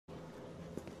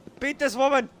Beat this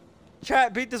woman!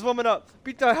 Chat, beat this woman up!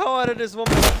 Beat the hell out of this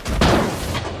woman!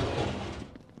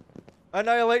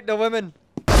 Annihilate the women!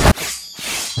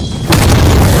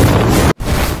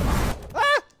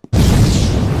 Ah!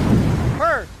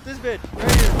 Her! This bitch!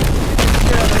 Right here!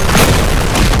 Get out of here.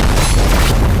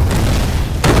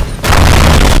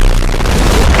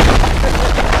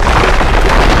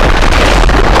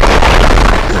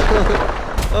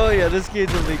 Oh yeah, this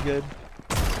game's gonna be good.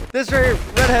 This right here,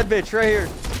 redhead bitch, right here.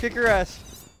 Kick her ass.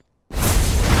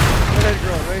 Redhead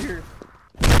girl, right here.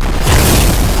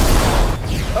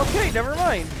 Okay, never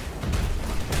mind.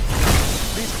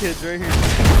 These kids right here.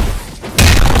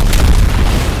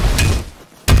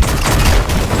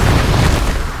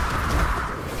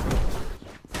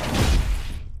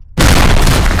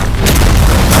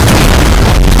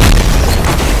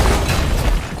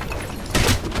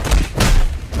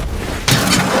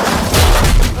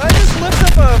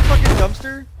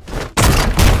 Dumpster?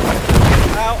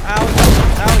 Ow, ow,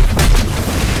 owie.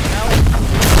 Owie.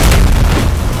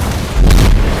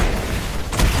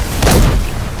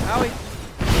 Owie.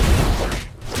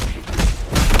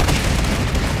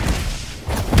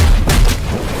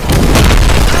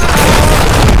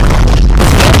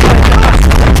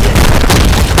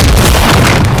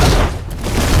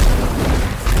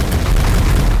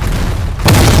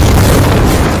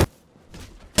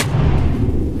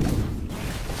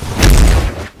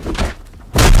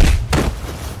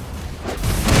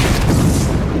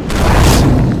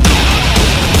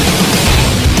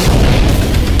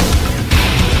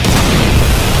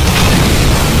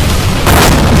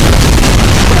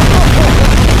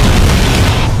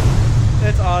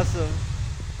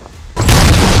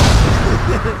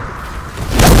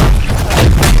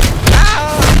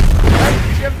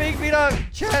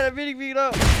 Chad, I'm beating me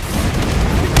up. Get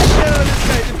out of this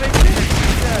guy, the big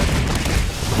hair.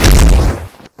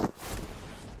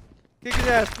 Kick his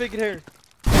ass, big hair.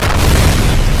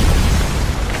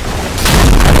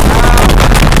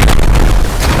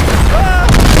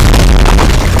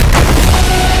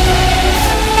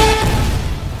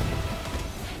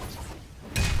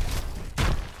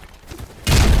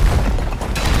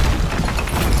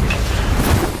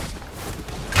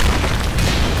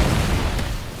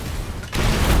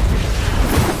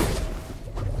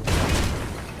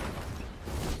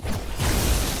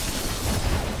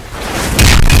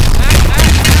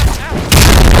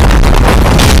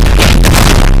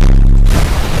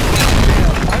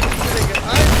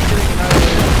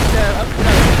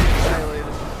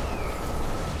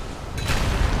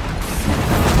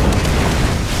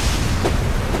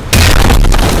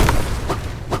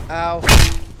 Ow.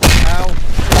 Ow.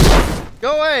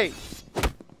 Go away!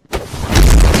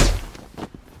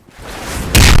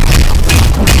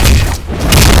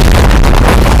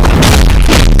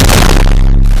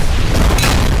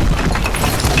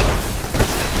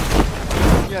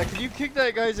 Yeah, can you kick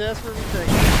that guy's ass for me?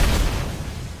 Thank you.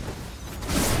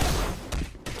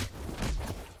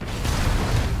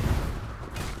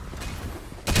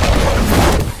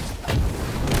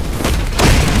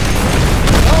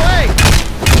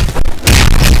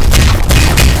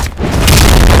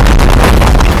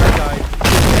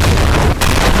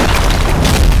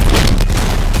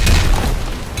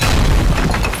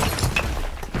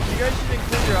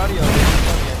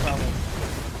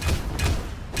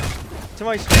 To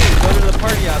my screen, go to the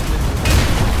party options.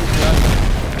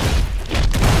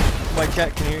 My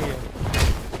chat can hear you.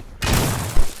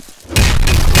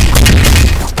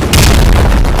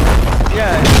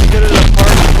 Yeah, if you go to the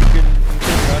party, you can include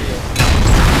your audio.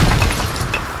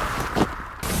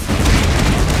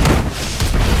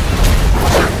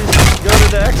 Just go to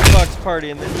the Xbox party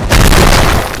and then you can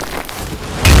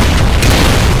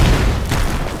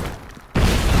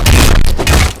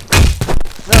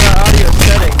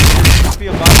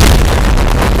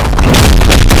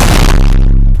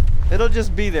it'll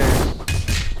just be there.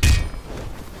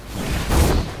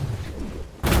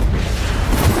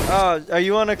 Oh, are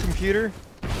you on a computer?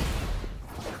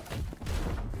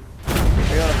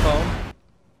 Are you on a phone?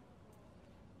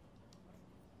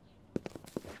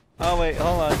 Oh wait,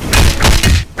 hold on.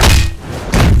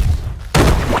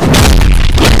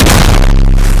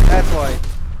 That's why.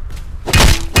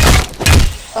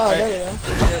 Oh, right. There you go.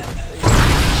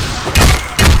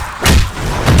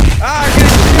 Ah,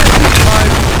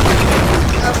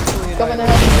 absolutely coming not.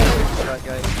 ahead.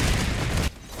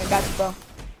 I got you, bro.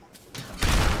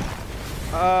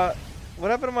 What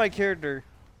happened to my character?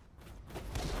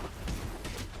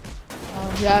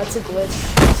 Yeah, it's a glitch.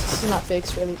 It's not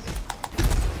fixed, really.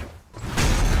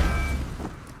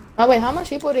 Oh, wait, how much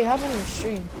people do you have on your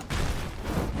stream?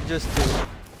 Just 2.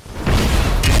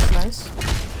 That's nice.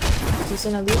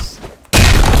 decent at least.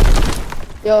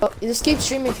 Yo, you just keep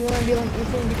streaming if you wanna be like, if you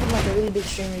wanna become like a really big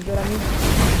streamer. You know what I mean?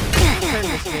 Turn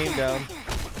this game down.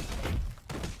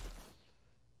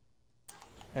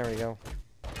 There we go.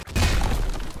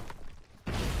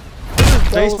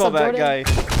 Baseball bat guy.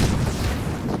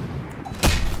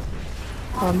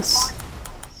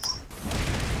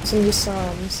 So just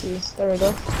let me see. There we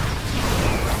go.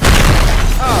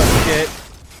 Oh shit!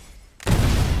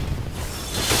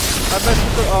 I messed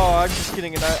with the. Oh, I'm just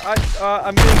kidding. And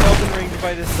I'm getting Elden Ringed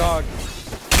by this dog.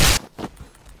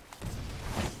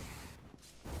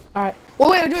 All right.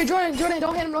 Wait, Jordan,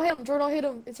 don't hit him, Jordan, don't hit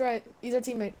him. It's right. He's our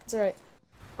teammate. It's alright.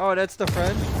 Oh, that's the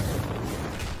friend.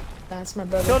 That's my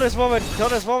brother. Kill this woman! Kill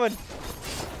this woman!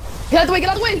 Get out the way! Get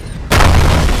out the way!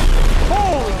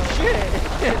 Holy shit!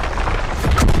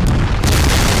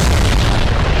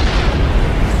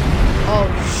 Oh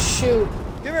shoot!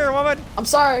 Come here, woman! I'm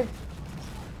sorry.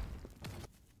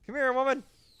 Come here, woman!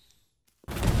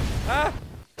 Ah!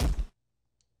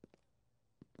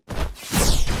 Yo,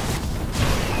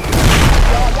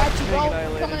 I got you, bro.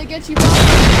 I'm coming to get you, bro.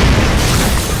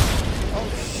 Oh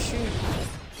shoot!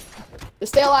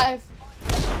 Just stay alive.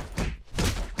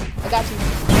 I got you.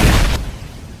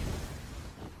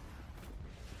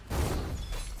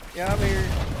 Yeah, I'm here.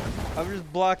 I'm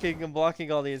just blocking and blocking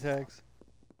all the attacks.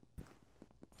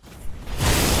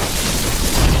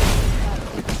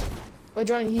 Wait,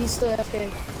 Jordan, he's still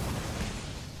AFK.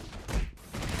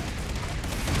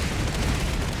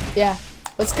 Yeah,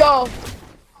 let's go.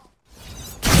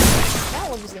 That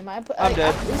one was game. I'm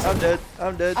dead. I'm dead.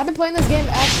 I'm dead. I've been playing this game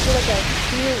actually like a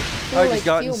few I like just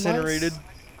got few incinerated. months.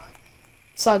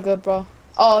 It's all good, bro.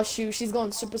 Oh shoot, she's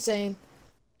going Super Saiyan.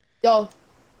 Yo.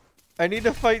 I need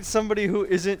to fight somebody who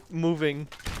isn't moving.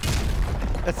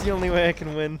 That's the only way I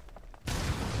can win.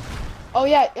 Oh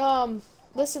yeah,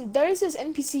 listen, there is this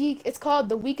NPC, it's called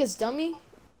the weakest dummy,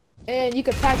 and you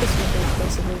can practice with it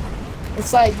basically.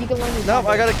 It's like you can learn his Nope,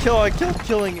 I gotta kill. I killed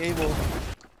killing Abel.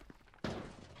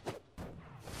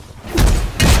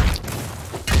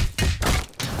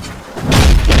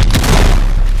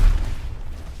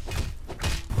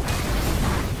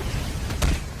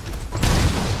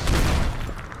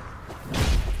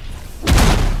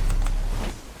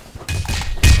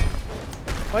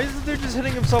 Why is the dude just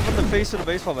hitting himself in the face with a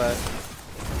baseball bat?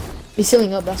 He's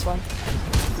healing up, that's why.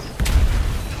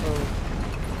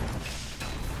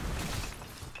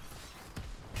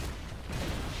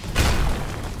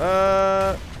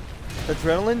 Oh.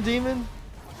 Adrenaline demon?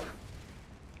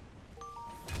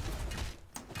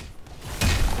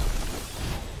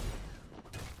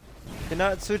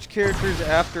 Cannot switch characters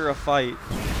after a fight.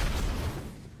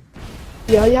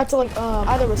 Yeah, you have to like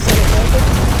either reset it character.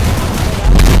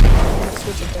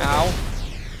 Switch it. Ow.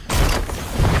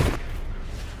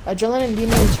 Adrenaline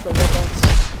demon is for Roblox.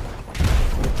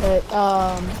 But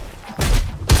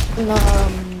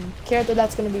character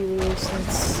that's gonna be released and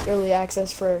it's early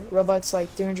access for Robux, like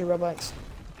 300 Robux.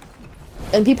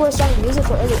 And people are starting to use it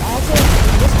for early access.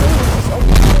 And this move is just open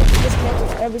to it. You just connect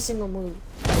with every single move.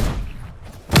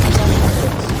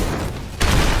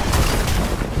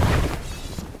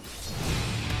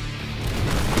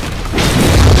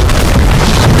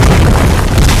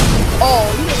 Oh,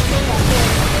 you just killed that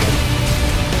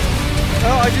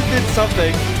Oh, I just did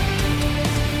something.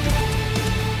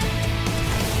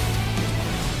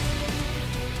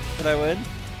 Did I win?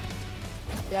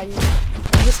 Yeah, you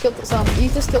just killed some. You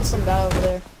just killed some guy over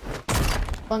there.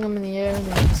 Flung him in the air and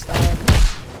then he just died.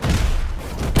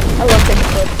 I love taking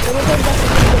flips.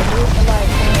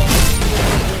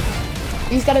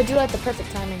 You just gotta do like the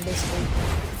perfect timing, basically.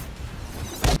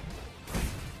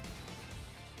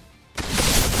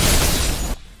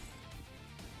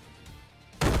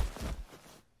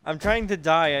 I'm trying to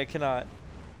die, I cannot.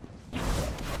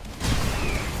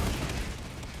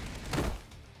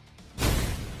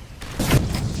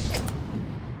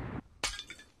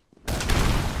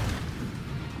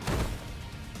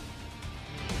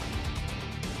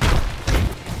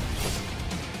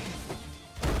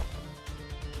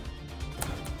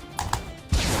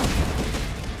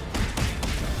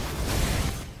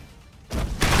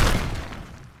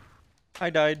 I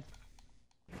died.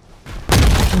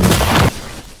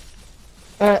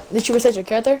 Did you reset your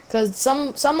character? Cause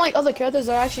some like other characters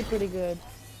are actually pretty good.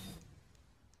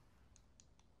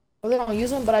 I really don't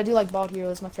use them, but I do like Bald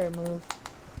Hero. It's my favorite move.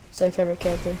 It's my favorite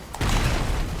character.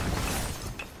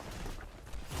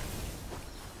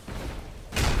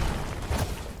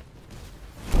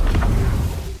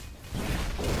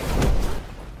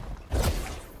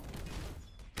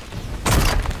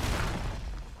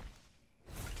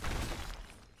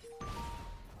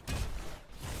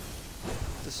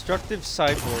 Destructive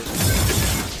cyborg.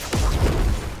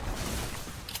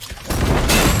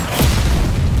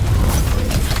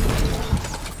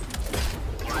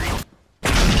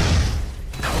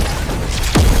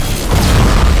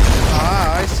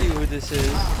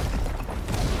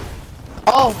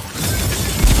 Oh.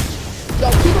 Yo,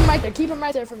 keep him right there. Keep him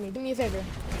right there for me. Do me a favor.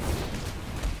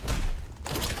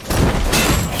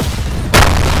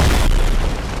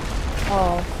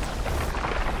 Oh.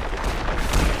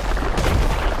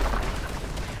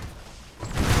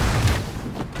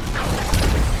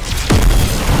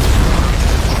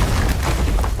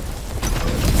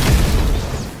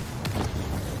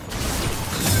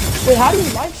 Wait, how do you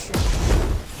live stream?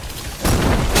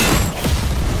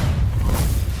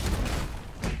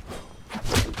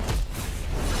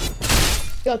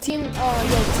 Yo, team, how do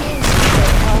you live stream?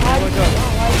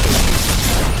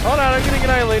 Hold on, I'm getting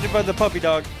annihilated by the puppy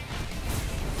dog.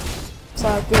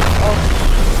 Sorry, good. Oh.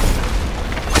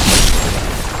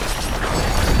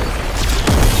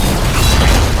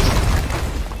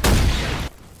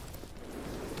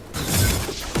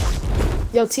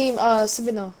 Yo, team,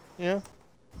 Svitko. Yeah.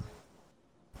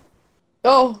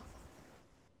 Yo.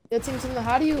 Yo, team, Svitko,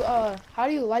 how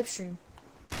do you live stream?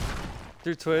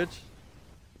 Through Twitch.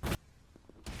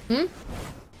 Hmm?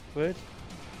 Twitch.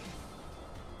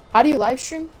 How do you live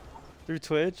stream? Through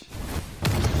Twitch.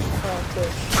 Oh,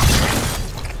 Twitch.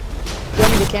 Do you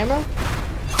need a camera?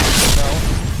 No.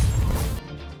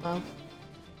 Oh.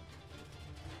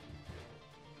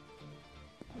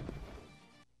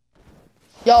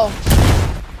 Yo.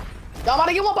 Yo, I'm about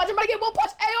to get one punch. I'm about to get one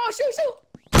punch. Hey, oh, shoot.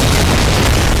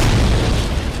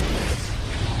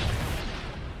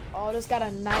 Oh, this got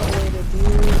annihilated,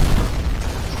 dude.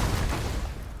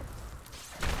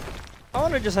 I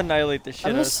want to just annihilate the shit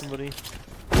out of just- somebody.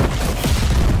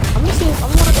 I'm gonna see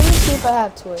if I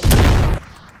have Twitch.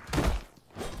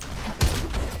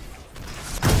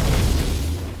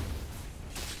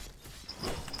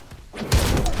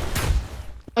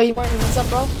 Oh, you weren't what's up,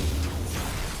 bro?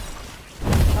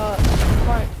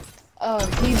 Mark.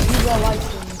 He's on live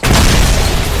stream.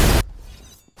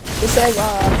 It says,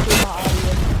 through my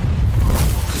audio.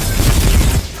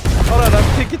 Hold on, I'm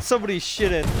kicking somebody's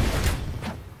shit in.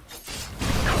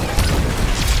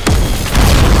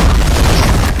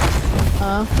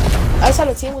 I just had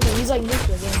a team with him. He's like new to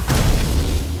the game.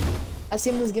 I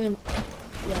seen him was getting.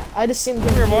 Yeah, I just seen him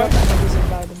getting. Here, Mark. I was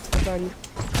invited to the party.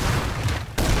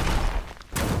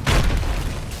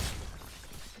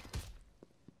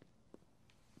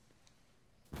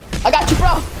 I got you,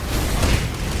 bro.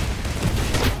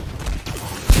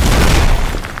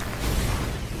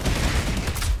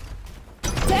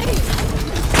 Dang.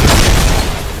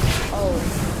 Oh.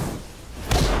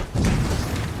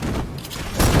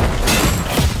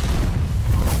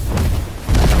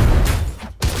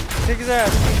 Kick his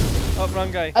ass. Oh,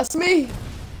 wrong guy. That's me.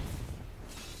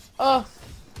 What's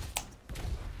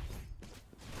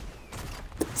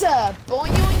up? Boing,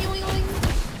 yoing, yoing, yoing.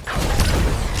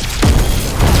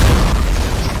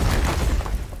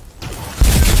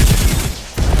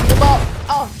 The ball.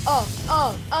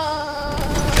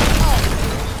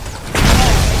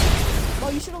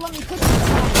 Well, you should have let me cook this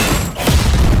time.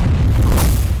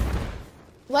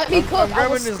 Let me cook. I'm I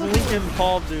grabbing was this cooking. Lincoln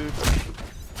Paul dude.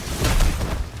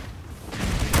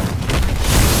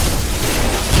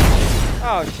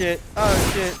 Oh shit.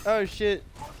 Oh shit. Oh shit.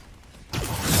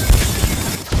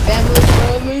 Family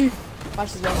friendly.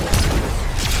 Watch this weapon.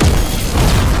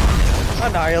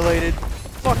 Annihilated.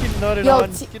 Fucking nutted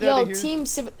on. Get out of here. Team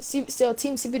Svitko,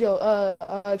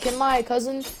 can my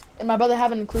cousin and my brother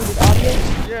have an included audio?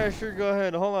 Yeah, sure, go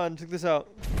ahead. Hold on, check this out.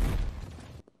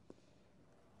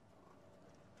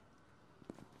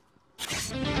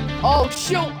 Oh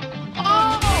shoot!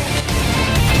 Oh!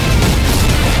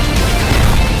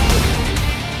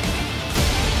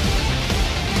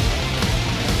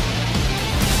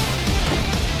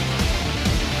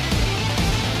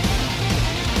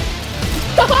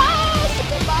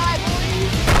 Goodbye,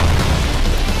 boys!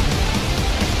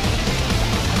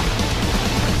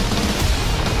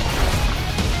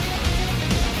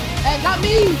 Hey, not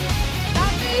me!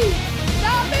 Not me!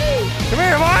 Not me! Come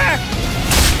here, boy!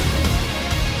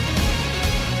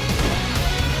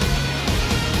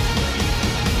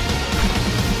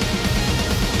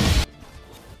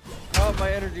 Oh, my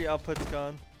energy output's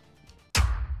gone.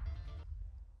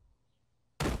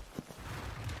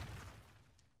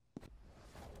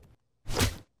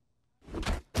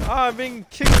 Ah, I'm being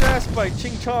kicked ass by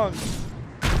Ching Chong.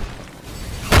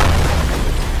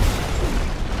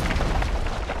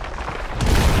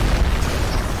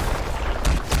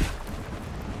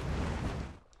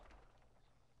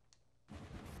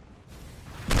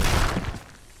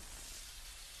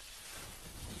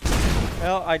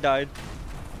 Well, I died.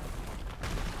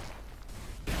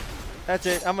 That's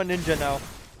it. I'm a ninja now.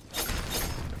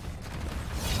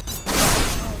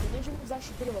 Oh, the ninja was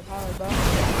actually pretty overpowered, bro.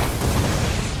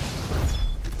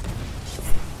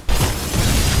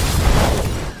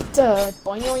 a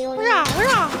boing.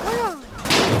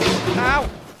 Ow!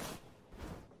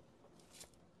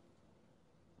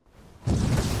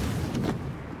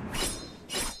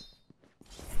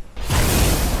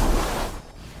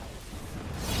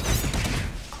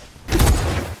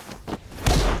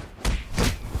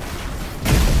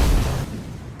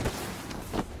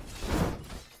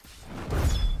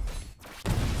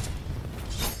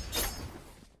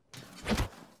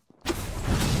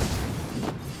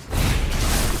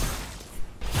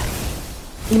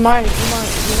 You mind, let me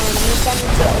send you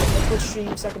to the Twitch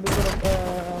stream so I can be able to,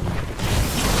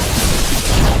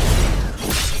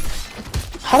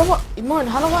 how do I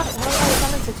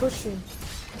come into Twitch stream?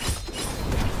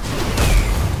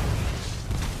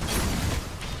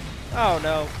 Oh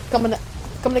no. Coming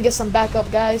to get some backup,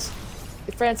 guys.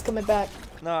 Your friend's coming back.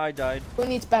 No, I died. Who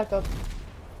needs backup?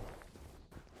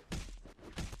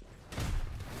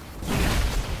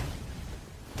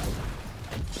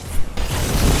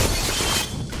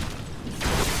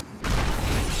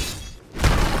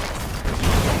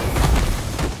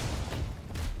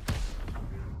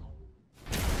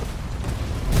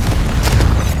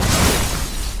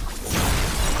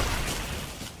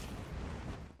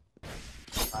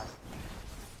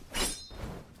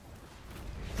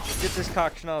 Get this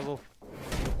cock schnozzle.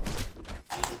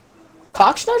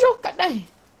 Cock schnozzle? God dang.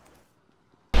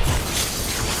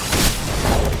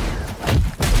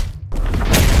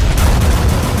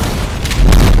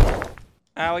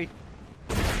 Owie.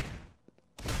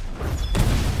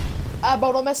 Ah,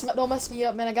 bro, don't mess me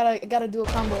up, man. I gotta do a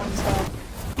combo on this guy.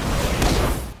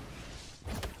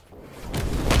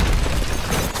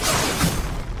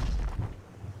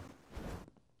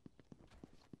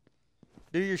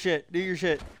 Do your shit. Do your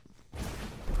shit.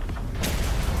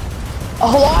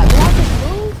 Oh, what? Did I just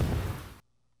move?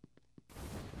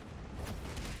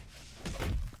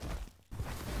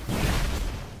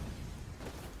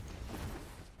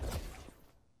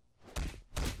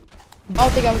 I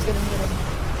don't think I was gonna hit him.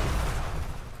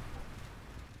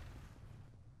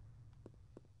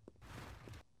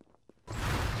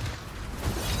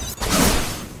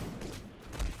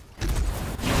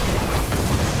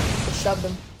 Just shoved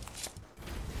him.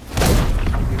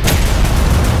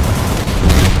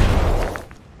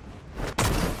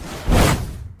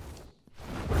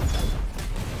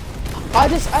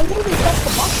 I literally pressed the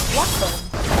block button.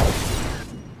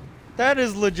 That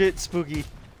is legit spooky.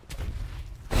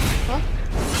 Huh?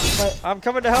 What? I'm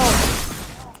coming to help.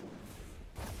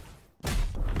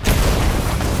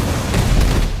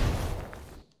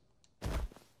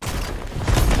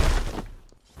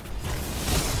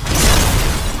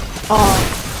 Oh.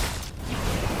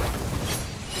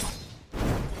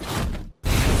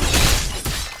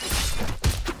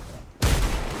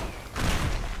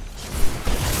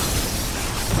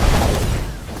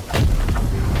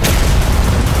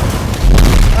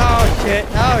 Oh shit,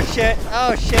 oh shit,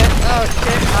 oh shit,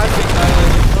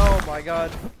 oh my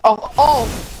god. Oh,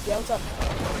 yeah, what's up?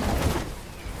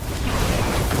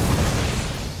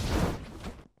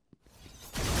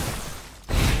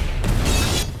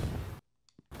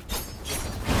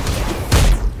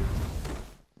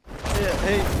 Yeah,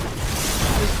 hey,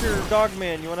 Mr.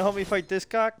 Dogman, you wanna help me fight this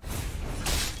cock?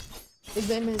 His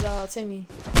name is, Timmy.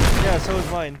 Yeah, so is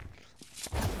mine.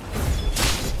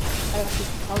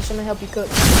 I was trying to help you cook.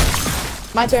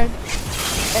 My turn. And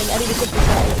I need to cook this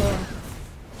guy as well.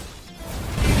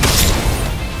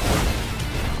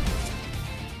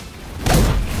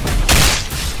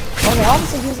 Okay,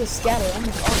 obviously use a scatter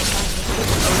almost all the time.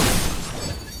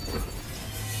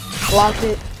 Blocked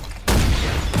it.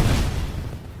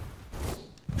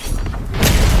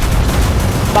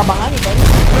 Stop behind me, buddy.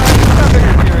 Stop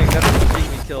interfering, that's what made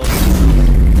me killed.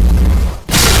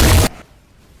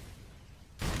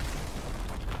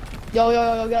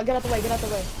 Yo, get out the way, get out the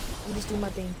way. I'm just doing my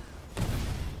thing.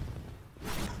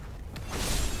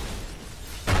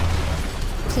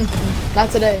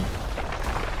 Not today.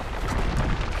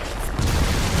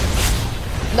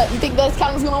 You think that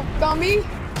count's gonna work on me?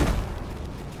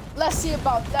 Let's see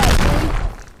about that,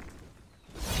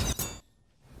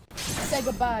 dude. Say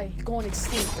goodbye, going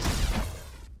extinct.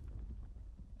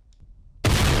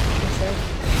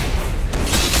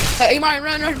 Hey, Martin,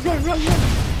 run.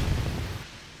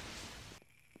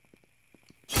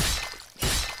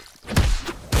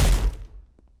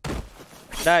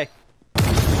 Die.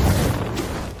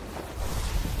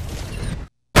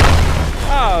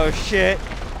 Oh shit.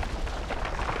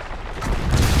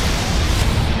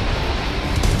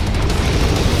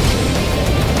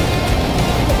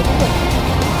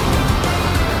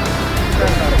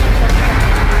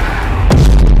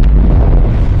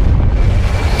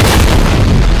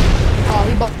 Oh,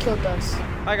 he both killed us.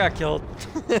 I got killed.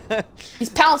 He's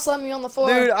pound slamming me on the floor.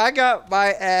 Dude, I got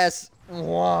my ass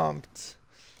whomped.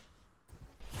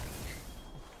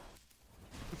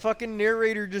 The fucking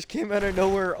narrator just came out of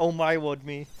nowhere. Oh my, would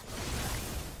me.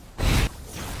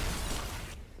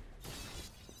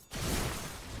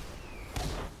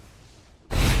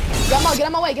 Get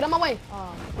out my way, get out my way.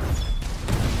 Oh.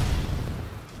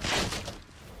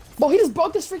 Bro, he just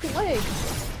broke this freaking leg.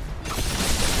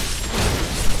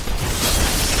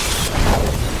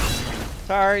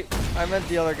 Sorry, I meant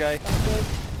the other guy.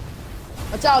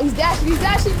 Watch out, he's dashing, he's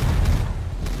dashing.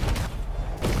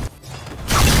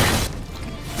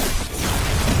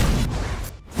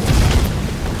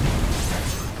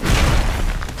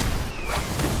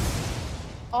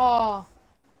 Oh.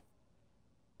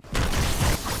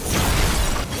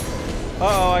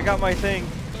 Uh-oh, I got my thing.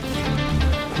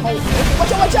 Oh,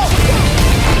 watch out, watch out, watch out.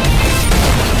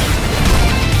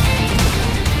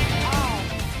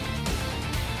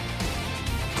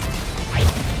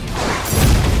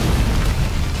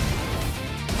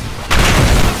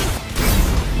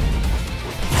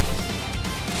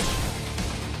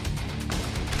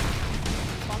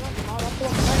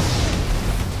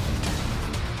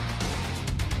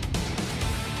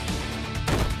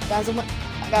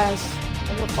 Guys,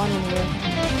 I'm gonna find him here.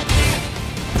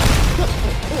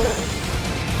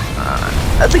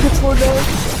 I think it's more down.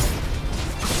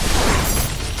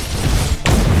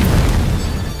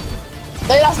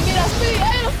 Hey, that's me, that's me!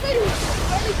 Hey, that's me!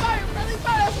 Friendly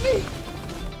fire, that's me!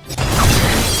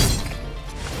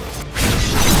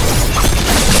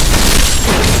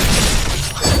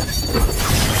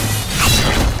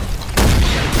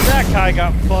 That guy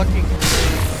got fucking...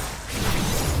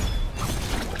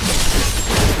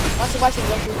 Watch it.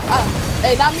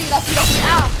 Hey, not me, that's me.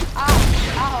 Ow.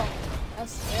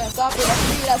 Yeah, stop it,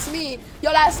 that's me.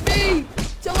 Yo, that's me!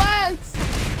 Chillax!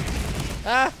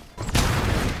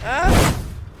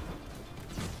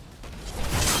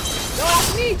 Yo, that's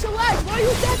me, chillax! Why are you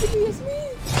attacking me? It's me!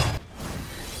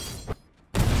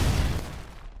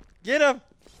 Get him!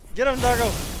 Get him,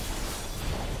 doggo!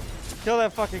 Kill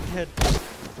that fucking kid.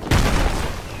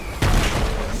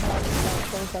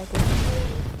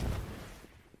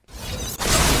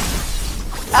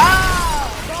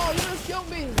 Ah! Bro, you just killed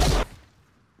me!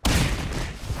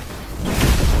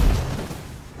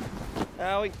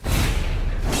 Owie.